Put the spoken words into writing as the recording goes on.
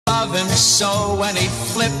love him so. When he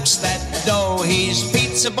flips that dough, he's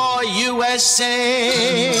Pizza Boy USA.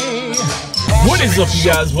 What is up, you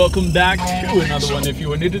guys? Welcome back to another one. If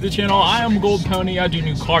you are new to the channel, I am Gold Pony. I do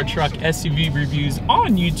new car, truck, SUV reviews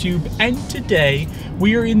on YouTube, and today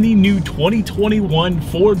we are in the new 2021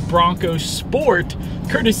 Ford Bronco Sport,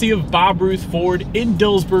 courtesy of Bob Ruth Ford in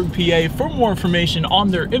Dillsburg, PA. For more information on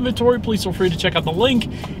their inventory, please feel free to check out the link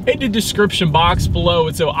in the description box below.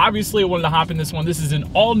 And so obviously I wanted to hop in this one. This is an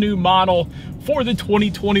all-new model for the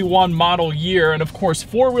 2021 model year, and of course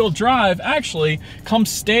four-wheel drive actually comes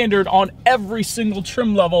standard on every single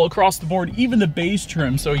trim level across the board, even the base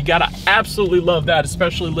trim. So you gotta absolutely love that,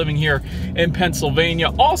 especially living here in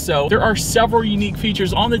Pennsylvania. Also, there are several unique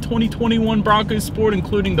features on the 2021 Bronco Sport,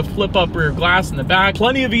 including the flip-up rear glass in the back.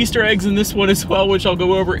 Plenty of Easter eggs in this one as well, which I'll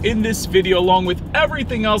go over in this video, along with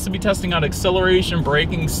everything else. I'll be testing out acceleration,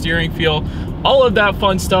 braking, steering feel, all of that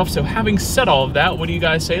fun stuff. So having said all of that, what do you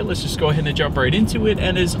guys say? Let's just go ahead and jump right into it.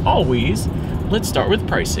 And as always, let's start with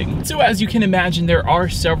pricing. So as you can imagine, there are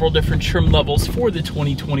several different trim levels for the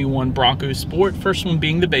 2021 Bronco Sport. First one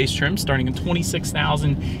being the base trim, starting at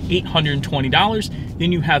 $26,820.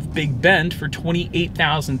 Then you have Big Bend for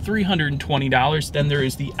 $28,320. Then there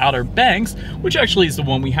is the Outer Banks, which actually is the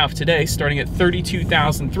one we have today, starting at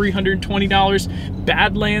 $32,320.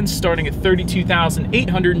 Badlands starting at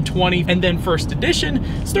 $32,820. And then First Edition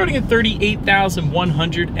starting at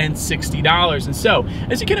 $38,160. And so,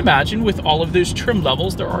 as you can imagine, with all of those trim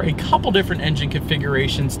levels, there are a couple different engine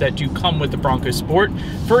configurations that do come with the Bronco Sport.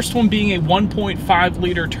 First one being a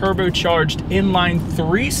 1.5-liter turbocharged inline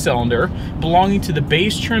 3-cylinder belonging to the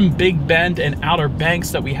base trim, Big Bend, and Outer Banks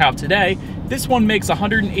that we have today. This one makes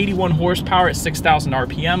 181 horsepower at 6,000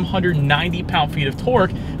 RPM, 190 pound-feet of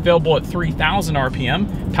torque, available at 3,000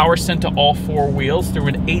 RPM. Power sent to all four wheels through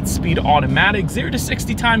an 8-speed automatic. 0 to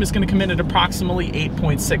 60 time is going to come in at approximately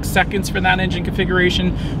 8.6 seconds for that engine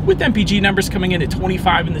configuration, with MPG numbers coming in at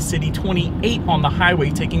 25 in the city, 28 on the highway,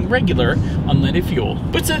 taking regular unleaded fuel.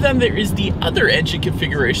 But so then there is the other engine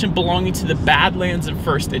configuration belonging to the Badlands and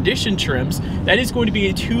First Edition trims. That is going to be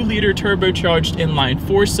a 2-liter turbocharged inline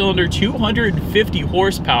 4-cylinder, 250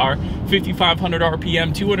 horsepower, 5,500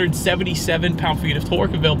 RPM, 277 pound-feet of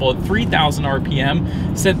torque, available at 3,000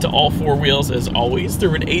 RPM, sent to all four wheels as always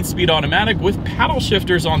through an 8-speed automatic with paddle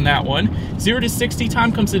shifters on that one. 0 to 60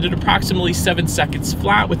 time comes in at approximately 7 seconds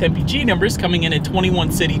flat, with MPG numbers coming in at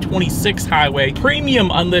 21 city, 26 highway. Premium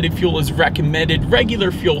unleaded fuel is recommended.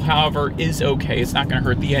 Regular fuel, however, is okay. It's not going to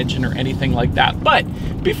hurt the engine or anything like that. But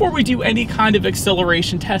before we do any kind of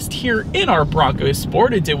acceleration test here in our Bronco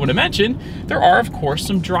Sport, I did want to mention there are, of course,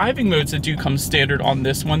 some driving modes that do come standard on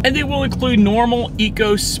this one, and they will include normal,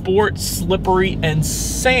 eco, sport, slippery, and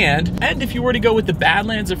sand. And if you were to go with the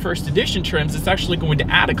Badlands or First Edition trims, it's actually going to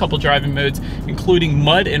add a couple driving modes, including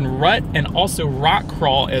mud and rut, and also rock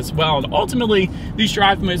crawl as well. And ultimately, these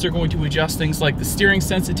drive modes are going to adjust things like the steering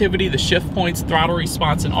sensitivity, the shift points, throttle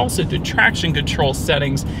response, and also the traction control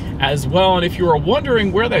settings as well. And if you are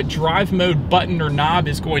wondering where that drive mode button or knob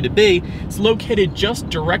is going to be, it's located just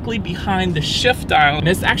directly behind the shift dial, and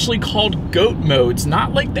it's actually called goat modes,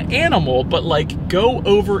 not like the animal, but like go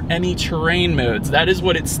over any terrain modes. That is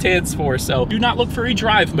what it stands for. So do not look for a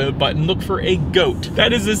drive mode button, look for a goat.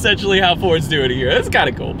 That is essentially how Ford's doing it here. That's kind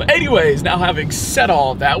of cool. But anyways, now having said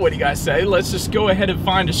all of that, what do you guys say? Let's just go ahead and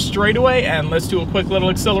find a straightaway, and let's do a quick little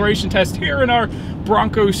acceleration test here in our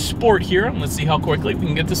Bronco Sport here, and let's see how quickly we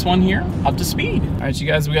can get this one here up to speed. All right, you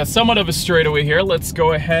guys, we got somewhat of a straightaway here. Let's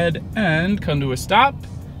go ahead and come to a stop.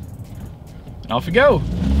 Off we go.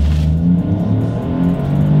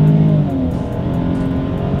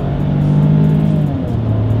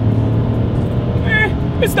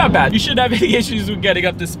 It's not bad. You shouldn't have any issues with getting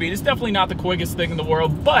up to speed. It's definitely not the quickest thing in the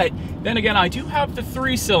world, but then again, I do have the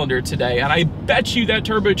 3-cylinder today, and I bet you that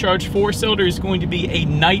turbocharged 4-cylinder is going to be a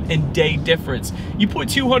night and day difference. You put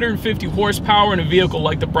 250 horsepower in a vehicle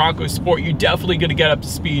like the Bronco Sport, you're definitely going to get up to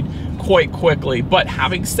speed quite quickly. But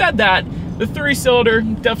having said that, the 3-cylinder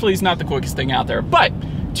definitely is not the quickest thing out there. But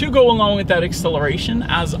to go along with that acceleration,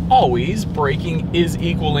 as always, braking is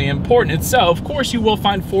equally important. And so, of course, you will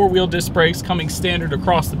find 4-wheel disc brakes coming standard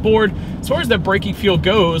across the board. As far as that braking feel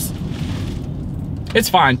goes, it's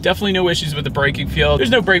fine. Definitely no issues with the braking feel. There's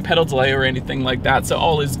no brake pedal delay or anything like that, so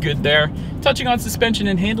all is good there. Touching on suspension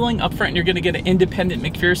and handling, up front you're going to get an independent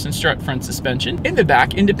McPherson strut front suspension. In the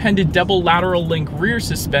back, independent double lateral link rear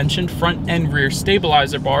suspension, front and rear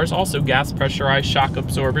stabilizer bars, also gas pressurized shock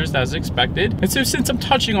absorbers as expected. And so since I'm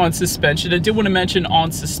touching on suspension, I did want to mention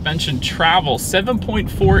on suspension travel,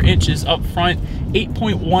 7.4 inches up front,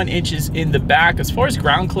 8.1 inches in the back. As far as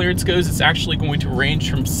ground clearance goes, it's actually going to range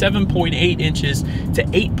from 7.8 inches to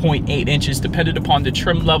 8.8 inches, depending upon the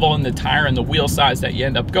trim level and the tire and the wheel size that you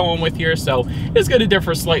end up going with here. So it's going to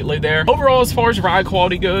differ slightly there. Overall, as far as ride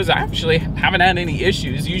quality goes, I actually haven't had any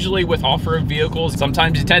issues. Usually with off-road vehicles,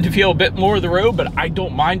 sometimes you tend to feel a bit more of the road, but I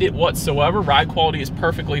don't mind it whatsoever. Ride quality is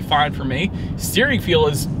perfectly fine for me. Steering feel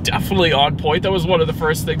is definitely on point. That was one of the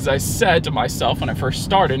first things I said to myself when I first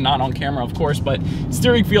started, not on camera of course, but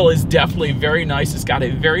steering feel is definitely very nice. It's got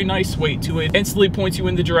a very nice weight to it. Instantly points you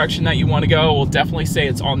in the direction that you want to go. We'll definitely say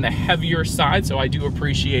it's on the heavier side, so I do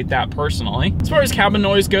appreciate that personally. As far as cabin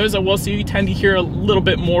noise goes, I will say you tend to hear a little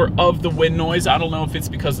bit more of the wind noise. I don't know if it's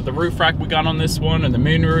because of the roof rack we got on this one or the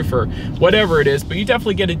moonroof or whatever it is, but you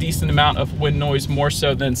definitely get a decent amount of wind noise, more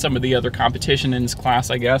so than some of the other competition in this class,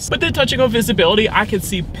 I guess. But then touching on visibility, I can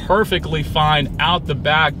see perfectly fine out the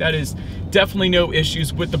back. That is definitely no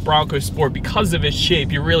issues with the Bronco Sport. Because of its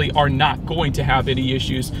shape, you really are not going to have any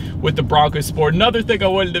issues with the Bronco Sport. Another thing I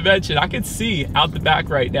wanted to mention, I can see out the back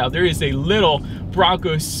right now, there is a little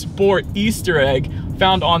Bronco Sport Easter egg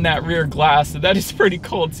found on that rear glass, so that is pretty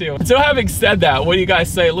cool too. So having said that, what do you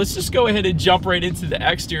guys say? Let's just go ahead and jump right into the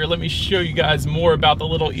exterior. Let me show you guys more about the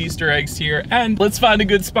little Easter eggs here, and let's find a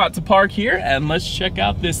good spot to park here, and let's check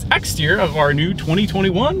out this exterior of our new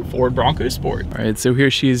 2021 Ford Bronco Sport. All right, so here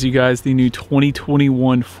she is, you guys, the new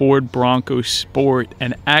 2021 Ford Bronco Sport,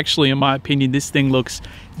 and actually, in my opinion, this thing looks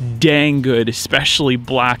dang good, especially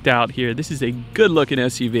blacked out here. This is a good looking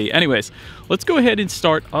SUV. Anyways, let's go ahead and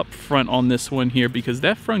start up front on this one here, because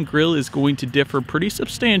that front grille is going to differ pretty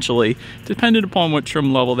substantially depending upon what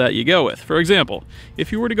trim level that you go with. For example,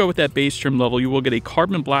 if you were to go with that base trim level, you will get a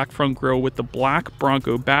carbon black front grille with the black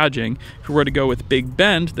Bronco badging. If you were to go with Big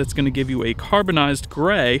Bend, that's going to give you a carbonized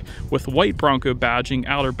gray with white Bronco badging.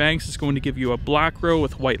 Outer Banks is going to give you a black grille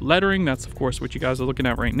with white lettering. That's of course what you guys are looking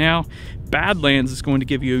at right now. Badlands is going to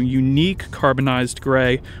give you a unique carbonized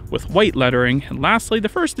gray with white lettering. And lastly, the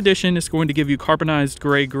first edition is going to give you carbonized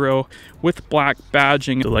gray grille with black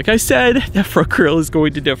badging. So like I said, that front grille is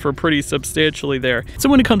going to differ pretty substantially there. So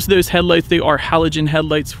when it comes to those headlights, they are halogen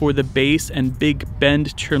headlights for the base and Big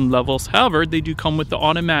Bend trim levels. However, they do come with the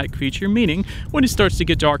automatic feature, meaning when it starts to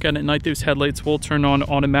get dark out at night, those headlights will turn on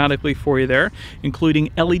automatically for you there, including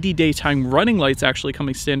LED daytime running lights actually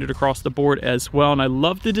coming standard across the board as well. And I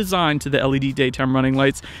love the design to the LED daytime running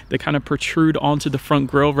lights. They kind of protrude onto the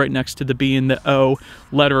front grille right next to the B and the O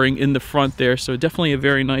lettering in the front there. So definitely a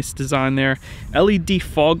very nice design there. LED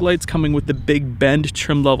fog lights coming with the Big Bend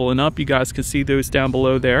trim level and up. You guys can see those down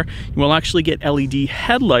below there. You will actually get LED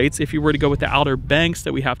headlights if you were to go with the Outer Banks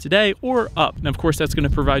that we have today or up. And of course, that's going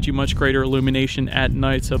to provide you much greater illumination at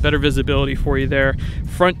night, so better visibility for you there.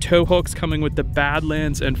 Front tow hooks coming with the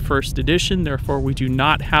Badlands and First Edition. Therefore, we do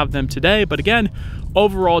not have them today. But again,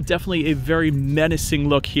 overall, definitely a very menacing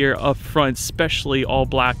look here up front, especially all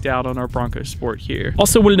blacked out on our Bronco Sport here.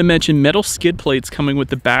 Also wanted to mention metal skid plates coming with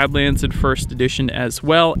the Badlands and First Edition as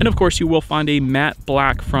well. And of course, you will find a matte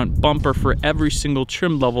black front bumper for every single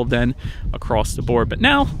trim level then across the board. But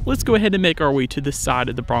now let's go ahead and make our way to the side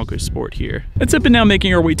of the Bronco Sport here. That's up and now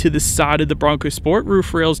making our way to the side of the Bronco Sport.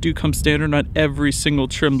 Roof rails do come standard on every single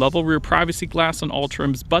trim level. Rear privacy glass on all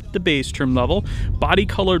trims but the base trim level. Body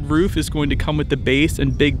colored roof is going to come with the base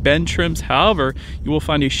and Big Bend trims. However, you will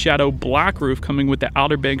find a shadow black roof coming with the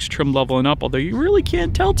Outer Banks trim level and up, although you really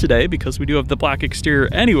can't tell today because we do have the black exterior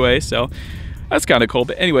anyway, so that's kind of cool.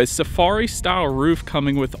 But anyways, safari style roof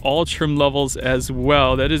coming with all trim levels as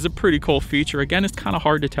well. That is a pretty cool feature. Again, it's kind of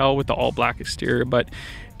hard to tell with the all black exterior, but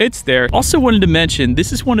it's there. Also wanted to mention,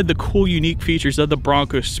 this is one of the cool unique features of the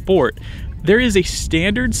Bronco Sport. There is a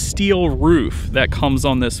standard steel roof that comes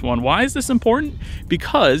on this one. Why is this important?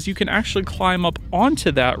 Because you can actually climb up onto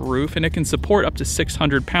that roof and it can support up to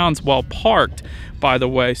 600 pounds while parked, by the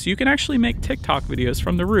way. So you can actually make TikTok videos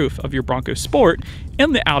from the roof of your Bronco Sport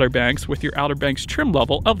in the Outer Banks with your Outer Banks trim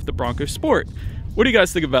level of the Bronco Sport. What do you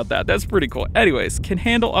guys think about that? That's pretty cool. Anyways, can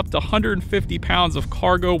handle up to 150 pounds of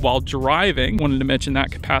cargo while driving. Wanted to mention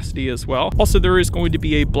that capacity as well. Also, there is going to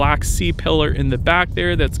be a black C-pillar in the back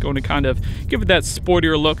there that's going to kind of give it that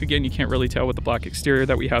sportier look. Again, you can't really tell with the black exterior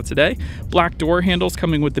that we have today. Black door handles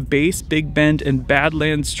coming with the base, Big Bend, and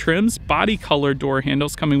Badlands trims. Body color door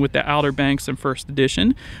handles coming with the Outer Banks and First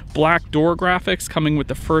Edition. Black door graphics coming with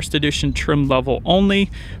the First Edition trim level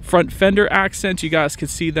only. Front fender accents, you guys can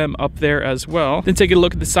see them up there as well. Then take a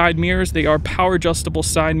look at the side mirrors. They are power adjustable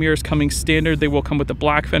side mirrors coming standard. They will come with the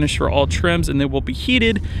black finish for all trims, and they will be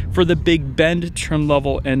heated for the Big Bend trim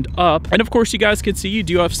level and up. And of course, you guys can see you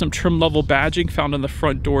do have some trim level badging found on the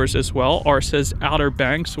front doors as well. Ours says Outer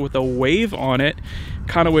Banks with a wave on it.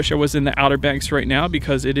 Kind of wish I was in the Outer Banks right now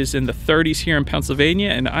because it is in the 30s here in Pennsylvania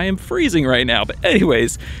and I am freezing right now. But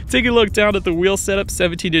anyways, take a look down at the wheel setup.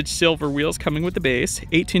 17-inch silver wheels coming with the base,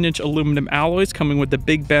 18-inch aluminum alloys coming with the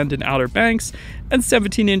Big Bend and Outer Banks, and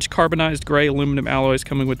 17-inch carbonized gray aluminum alloys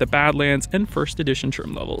coming with the Badlands and first edition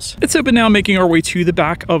trim levels. It's open now, making our way to the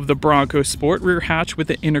back of the Bronco Sport. Rear hatch with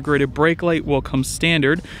the integrated brake light will come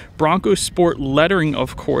standard. Bronco Sport lettering,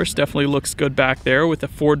 of course, definitely looks good back there with the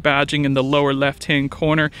Ford badging in the lower left-hand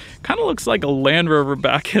corner. Kind of looks like a Land Rover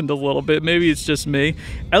back end a little bit. Maybe it's just me.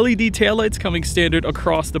 LED taillights coming standard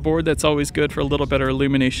across the board. That's always good for a little better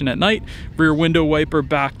illumination at night. Rear window wiper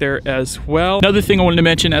back there as well. Another thing I wanted to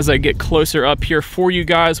mention as I get closer up here for you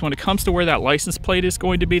guys, when it comes to where that license plate is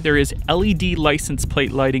going to be, there is LED license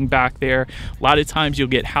plate lighting back there. A lot of times you'll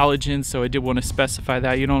get halogens, so I did want to specify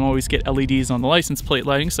that. You don't always get LEDs on the license plate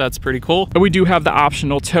lighting, so that's pretty cool. But we do have the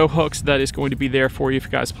optional tow hooks that is going to be there for you if you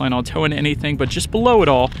guys plan on towing anything. But just below it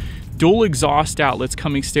all, dual exhaust outlets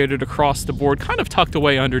coming standard across the board, kind of tucked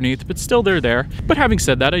away underneath, but still they're there. But having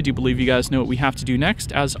said that, I do believe you guys know what we have to do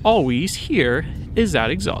next. As always, here is that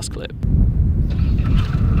exhaust clip.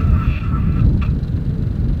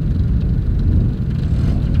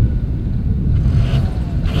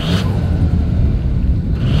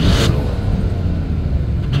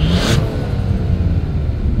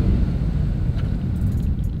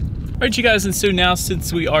 Alright you guys, and so now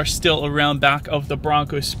since we are still around back of the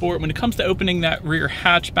Bronco Sport, when it comes to opening that rear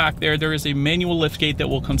hatch back there, there is a manual liftgate that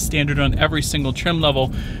will come standard on every single trim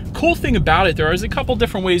level. Cool thing about it, there is a couple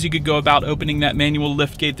different ways you could go about opening that manual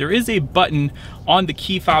liftgate. There is a button on the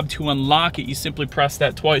key fob to unlock it. You simply press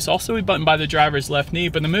that twice. Also a button by the driver's left knee,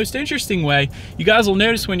 but the most interesting way, you guys will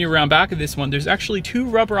notice when you're around back of this one, there's actually two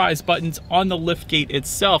rubberized buttons on the liftgate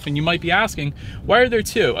itself, and you might be asking, why are there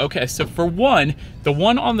two? Okay, so for one, the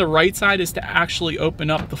one on the right side is to actually open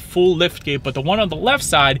up the full lift gate, but the one on the left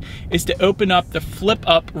side is to open up the flip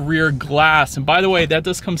up rear glass. And by the way, that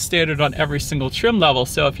does come standard on every single trim level.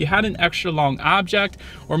 So if you had an extra long object,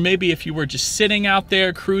 or maybe if you were just sitting out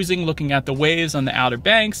there cruising, looking at the waves on the Outer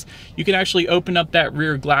Banks, you can actually open up that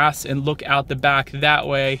rear glass and look out the back that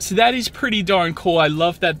way. So that is pretty darn cool. I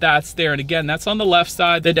love that that's there. And again, that's on the left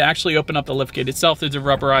side. Then to actually open up the lift gate itself, there's a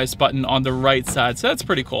rubberized button on the right side. So that's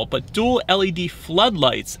pretty cool. But dual LED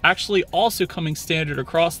floodlights actually also coming standard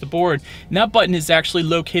across the board. And that button is actually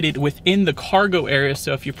located within the cargo area.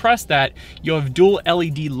 So if you press that, you'll have dual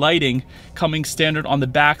LED lighting coming standard on the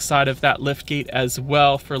back side of that lift gate as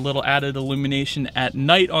well for a little added illumination at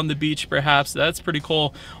night on the beach perhaps. That's pretty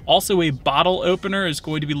cool. Also, a bottle opener is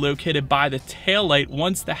going to be located by the tail light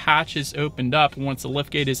once the hatch is opened up, once the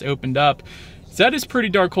lift gate is opened up. So that is pretty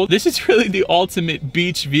darn cool. This is really the ultimate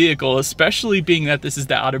beach vehicle, especially being that this is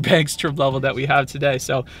the Outer Banks trim level that we have today.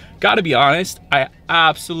 So gotta be honest, I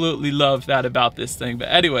absolutely love that about this thing. But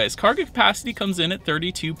anyways, cargo capacity comes in at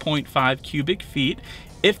 32.5 cubic feet.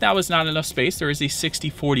 If that was not enough space, there is a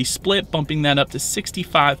 60-40 split, bumping that up to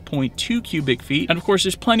 65.2 cubic feet. And of course,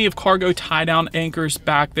 there's plenty of cargo tie-down anchors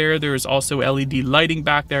back there. There is also LED lighting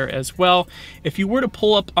back there as well. If you were to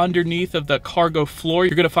pull up underneath of the cargo floor,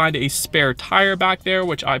 you're gonna find a spare tire back there,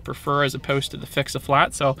 which I prefer as opposed to the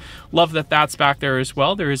fix-a-flat. So love that that's back there as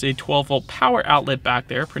well. There is a 12-volt power outlet back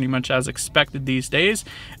there, pretty much as expected these days.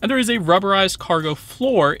 And there is a rubberized cargo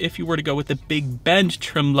floor if you were to go with the Big Bend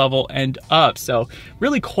trim level and up. So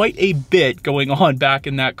really quite a bit going on back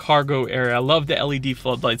in that cargo area. I love the LED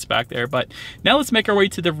floodlights back there. But now let's make our way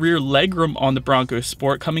to the rear legroom on the Bronco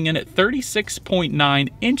Sport, coming in at 36.9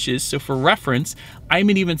 inches. So for reference, I'm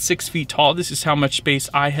an even 6 feet tall. This is how much space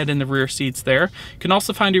I had in the rear seats there. You can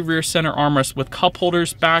also find a rear center armrest with cup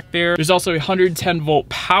holders back there. There's also a 110-volt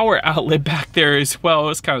power outlet back there as well. I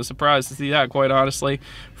was kind of surprised to see that, quite honestly.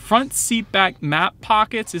 Front seat back map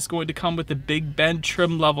pockets is going to come with the Big Bend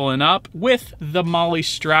trim level and up with the Molly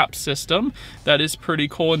strap system. That is pretty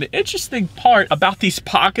cool. And the interesting part about these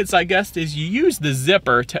pockets, I guess, is you use the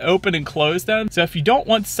zipper to open and close them. So if you don't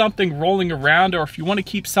want something rolling around, or if you want to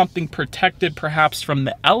keep something protected perhaps from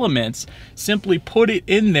the elements, simply put it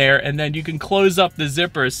in there and then you can close up the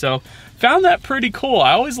zippers. So found that pretty cool.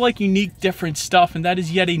 I always like unique different stuff, and that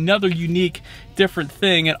is yet another unique different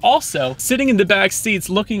thing. And also sitting in the back seats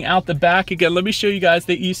looking out the back again, let me show you guys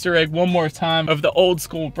the Easter egg one more time of the old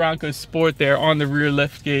school Bronco Sport there on the rear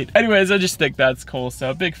lift gate. Anyways, I just think that's cool,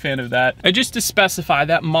 so a big fan of that. And just to specify,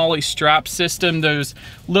 that Molly strap system, those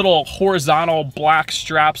little horizontal black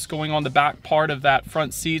straps going on the back part of that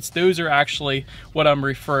front seats, those are actually what I'm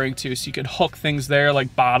referring to. So you could hook things there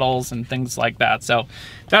like bottles and things like that. So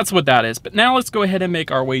That's what that is. But now let's go ahead and make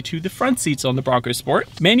our way to the front seats on the Bronco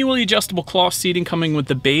Sport. Manually adjustable cloth seating coming with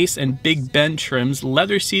the base and big bend trims.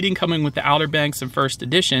 Leather seating coming with the Outer Banks and First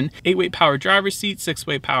Edition. 8-way power driver's seat,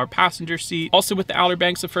 6-way power passenger seat. Also with the Outer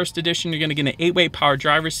Banks of First Edition, you're going to get an 8-way power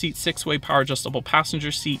driver's seat, 6-way power adjustable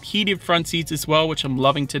passenger seat, heated front seats as well, which I'm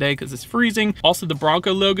loving today because it's freezing. Also the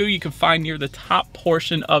Bronco logo you can find near the top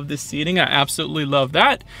portion of the seating. I absolutely love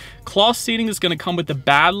that. Cloth seating is going to come with the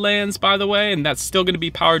Badlands, by the way, and that's still going to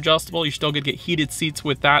be power adjustable. You're still going to get heated seats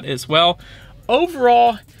with that as well.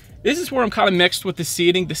 Overall, this is where I'm kind of mixed with the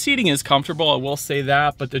seating. The seating is comfortable, I will say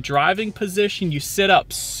that, but the driving position, you sit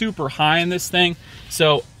up super high in this thing.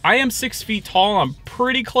 So I am 6 feet tall. I'm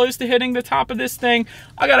pretty close to hitting the top of this thing.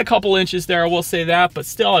 I got a couple inches there, I will say that, but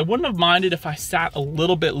still, I wouldn't have minded if I sat a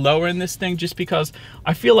little bit lower in this thing just because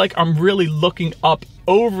I feel like I'm really looking up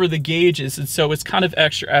over the gauges, and so it's kind of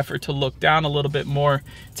extra effort to look down a little bit more.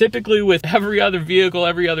 Typically with every other vehicle,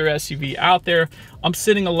 every other SUV out there, I'm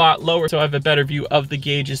sitting a lot lower so I have a better view of the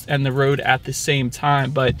gauges and the road at the same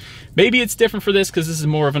time. But maybe it's different for this because this is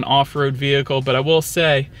more of an off-road vehicle, but I will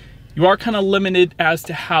say you are kind of limited as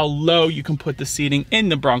to how low you can put the seating in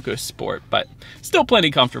the Bronco Sport, but still plenty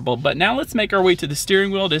comfortable. But now let's make our way to the steering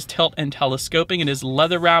wheel. It is tilt and telescoping. It is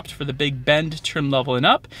leather wrapped for the big bend trim level and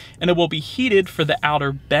up, and it will be heated for the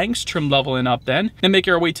Outer Banks trim level and up then. Then make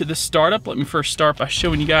our way to the startup. Let me first start by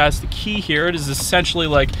showing you guys the key here. It is essentially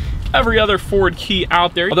like every other Ford key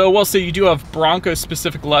out there, although I will say you do have Bronco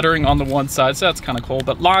specific lettering on the one side, so that's kind of cool.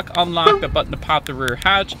 But lock, unlock, the button to pop the rear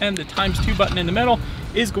hatch, and the ×2 button in the middle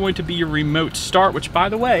is going to be your remote start, which by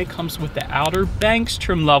the way comes with the Outer Banks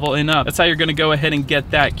trim level and up. That's how you're going to go ahead and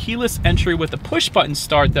get that. Keyless entry with the push button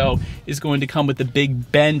start though is going to come with the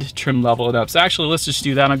big bend trim level and up. So actually let's just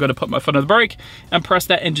do that. I'm going to put my foot on the brake and press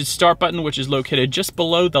that engine start button, which is located just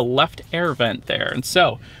below the left air vent there. And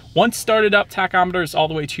so once started up, tachometer is all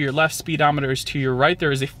the way to your left, speedometer is to your right.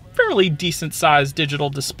 There is a fairly decent sized digital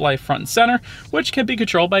display front and center, which can be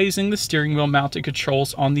controlled by using the steering wheel mounted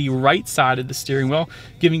controls on the right side of the steering wheel,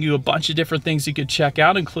 giving you a bunch of different things you could check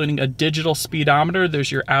out, including a digital speedometer.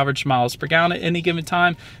 There's your average miles per gallon at any given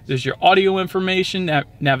time. There's your audio information,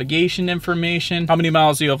 navigation information, how many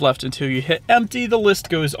miles you have left until you hit empty, the list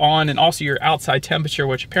goes on, and also your outside temperature,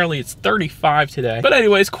 which apparently it's 35 today. But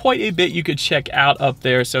anyways, quite a bit you could check out up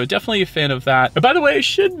there, so definitely a fan of that. But by the way, I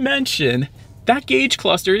should mention that gauge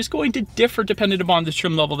cluster is going to differ depending upon the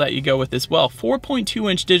trim level that you go with as well.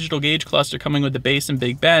 4.2-inch digital gauge cluster coming with the base and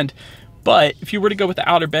big bend. But if you were to go with the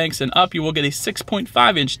Outer Banks and up, you will get a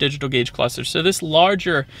 6.5-inch digital gauge cluster. So this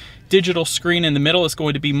larger digital screen in the middle is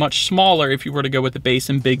going to be much smaller if you were to go with the base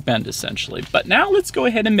and big bend essentially. But now let's go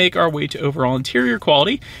ahead and make our way to overall interior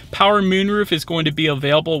quality. Power moonroof is going to be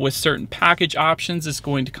available with certain package options. It's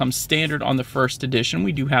going to come standard on the First Edition.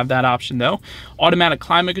 We do have that option though. Automatic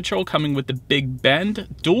climate control coming with the big bend.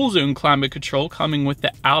 Dual zone climate control coming with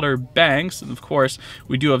the Outer Banks. And of course,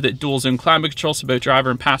 we do have the dual zone climate control so both driver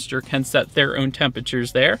and passenger can set their own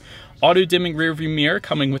temperatures there. Auto dimming rear view mirror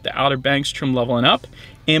coming with the Outer Banks trim level and up.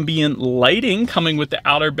 Ambient lighting coming with the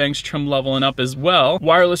Outer Banks trim level and up as well.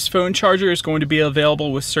 Wireless phone charger is going to be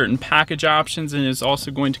available with certain package options and is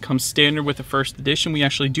also going to come standard with the First Edition. We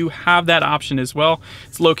actually do have that option as well.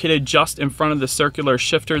 It's located just in front of the circular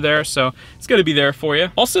shifter there, so it's going to be there for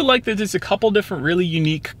you. Also like that there's a couple different really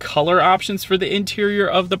unique color options for the interior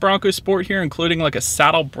of the Bronco Sport here, including like a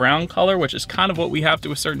saddle brown color, which is kind of what we have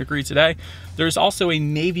to a certain degree today. There's also a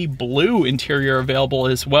navy blue interior available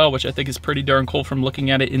as well, which I think is pretty darn cool from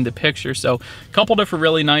looking at it in the picture. So a couple different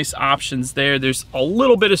really nice options there. There's a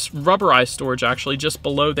little bit of rubberized storage actually just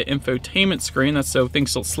below the infotainment screen. That's so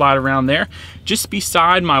things will slide around there. Just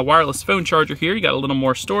beside my wireless phone charger here, you got a little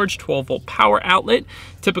more storage, 12-volt power outlet,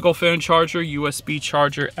 typical phone charger, USB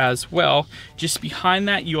charger as well. Just behind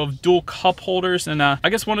that, you have dual cup holders. And I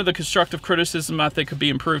guess one of the constructive criticism I think could be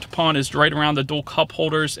improved upon is right around the dual cup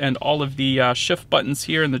holders and all of the shift buttons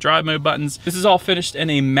here and the drive mode buttons. This is all finished in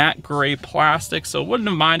a matte gray plastic, so wouldn't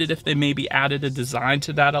have minded if they maybe added a design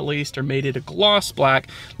to that at least, or made it a gloss black,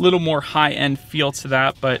 a little more high-end feel to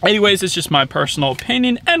that. But anyways, it's just my personal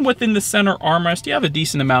opinion. And within the center armrest, you have a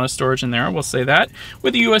decent amount of storage in there, I will say that,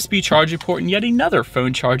 with a USB charging port and yet another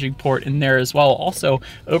phone charging port in there as well. Also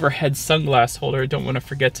overhead sunglass holder, I don't want to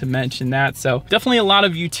forget to mention that. So definitely a lot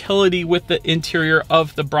of utility with the interior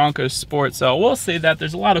of the Bronco Sport. So I will say that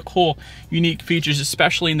there's a lot of cool unique features,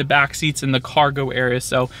 especially in the back seats and the cargo area.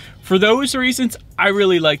 So for those reasons, I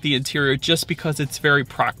really like the interior just because it's very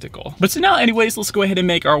practical. But so now anyways, let's go ahead and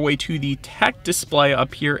make our way to the tech display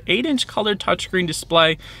up here. 8-inch color touchscreen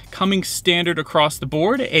display coming standard across the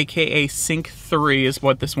board, aka Sync 3 is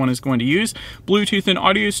what this one is going to use. Bluetooth and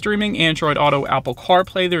audio streaming, Android Auto, Apple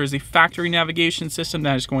CarPlay. There is a factory navigation system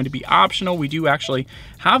that is going to be optional. We do actually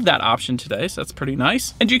have that option today, so that's pretty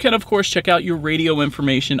nice. And you can of course check out your radio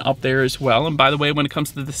information up there as well. And by the way, when it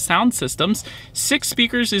comes to the sound systems, 6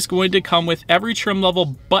 speakers is going to come with every trim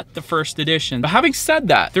level but the first edition. But having said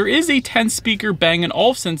that, there is a 10 speaker Bang &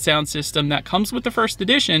 Olufsen sound system that comes with the first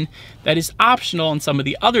edition that is optional on some of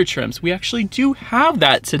the other trims. We actually do have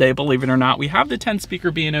that today, believe it or not. We have the 10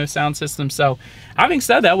 speaker B&O sound system. So having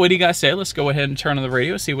said that, what do you guys say? Let's go ahead and turn on the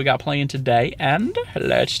radio, see what we got playing today, and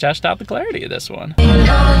let's test out the clarity of this one.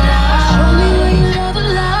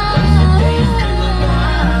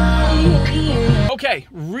 Okay,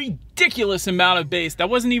 ridiculous amount of bass. That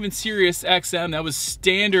wasn't even Sirius XM, that was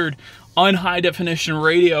standard on high definition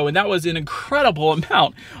radio, and that was an incredible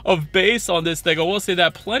amount of bass on this thing. I will say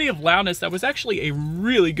that, plenty of loudness. That was actually a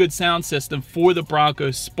really good sound system for the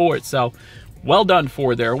Bronco Sport, so well done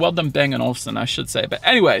Ford there. Well done Bang & Olufsen, I should say. But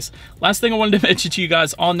anyways, last thing I wanted to mention to you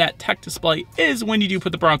guys on that tech display is when you do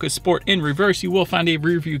put the Bronco Sport in reverse, you will find a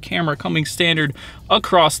rear view camera coming standard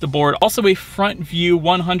across the board. Also a front view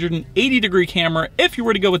 180-degree camera if you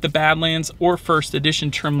were to go with the Badlands or first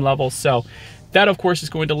edition trim level. So that, of course, is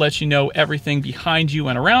going to let you know everything behind you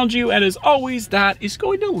and around you, and as always, that is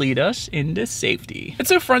going to lead us into safety. And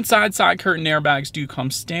so front side curtain airbags do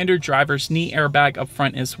come standard. Driver's knee airbag up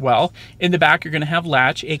front as well. In the back, you're going to have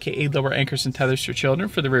latch, aka lower anchors and tethers for children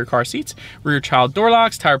for the rear car seats, rear child door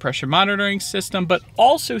locks, tire pressure monitoring system, but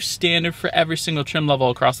also standard for every single trim level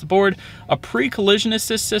across the board. A pre-collision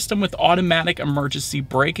assist system with automatic emergency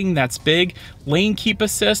braking, that's big. Lane keep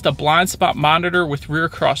assist, a blind spot monitor with rear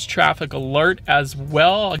cross traffic alert as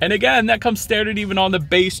well. And again, that comes standard even on the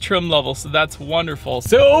base trim level, so that's wonderful.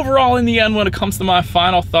 So overall, in the end, when it comes to my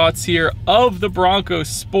final thoughts here of the Bronco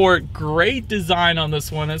Sport, great design on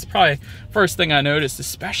this one. That's probably first thing I noticed,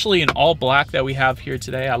 especially in all black that we have here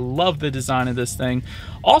today. I love the design of this thing.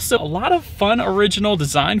 Also, a lot of fun original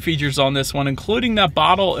design features on this one, including that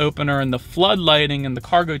bottle opener and the flood lighting and the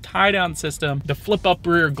cargo tie-down system, the flip-up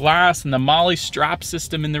rear glass and the Molly strap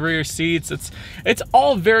system in the rear seats. It's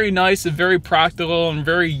all very nice and very practical and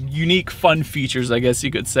very unique fun features, I guess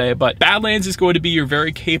you could say. But Badlands is going to be your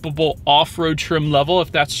very capable off-road trim level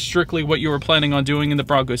if that's strictly what you were planning on doing in the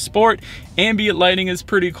Bronco Sport. Ambient lighting is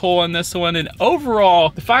pretty cool on this one, and overall,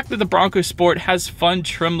 the fact that the Bronco Sport has fun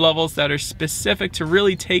trim levels that are specific to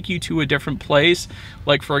really take you to a different place,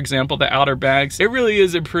 like for example the outer banks, it really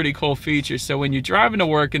is a pretty cool feature. So when you're driving to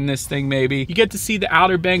work in this thing, maybe you get to see the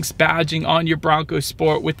Outer Banks badging on your Bronco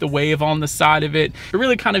Sport with the wave on the side of it. It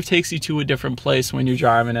really kind of takes you to a different place when you're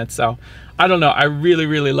driving it. So I don't know, I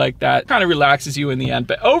really like that. Kind of relaxes you in the end.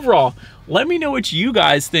 But overall, let me know what you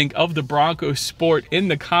guys think of the Bronco Sport in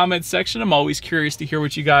the comments section. I'm always curious to hear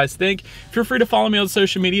what you guys think. Feel free to follow me on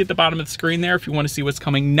social media at the bottom of the screen there if you want to see what's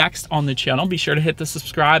coming next on the channel. Be sure to hit the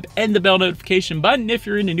subscribe and the bell notification button if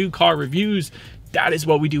you're into new car reviews. That is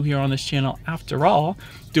what we do here on this channel after all.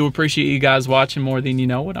 Do appreciate you guys watching more than you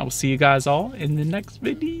know, and I will see you guys all in the next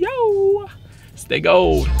video. Stay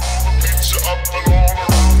gold.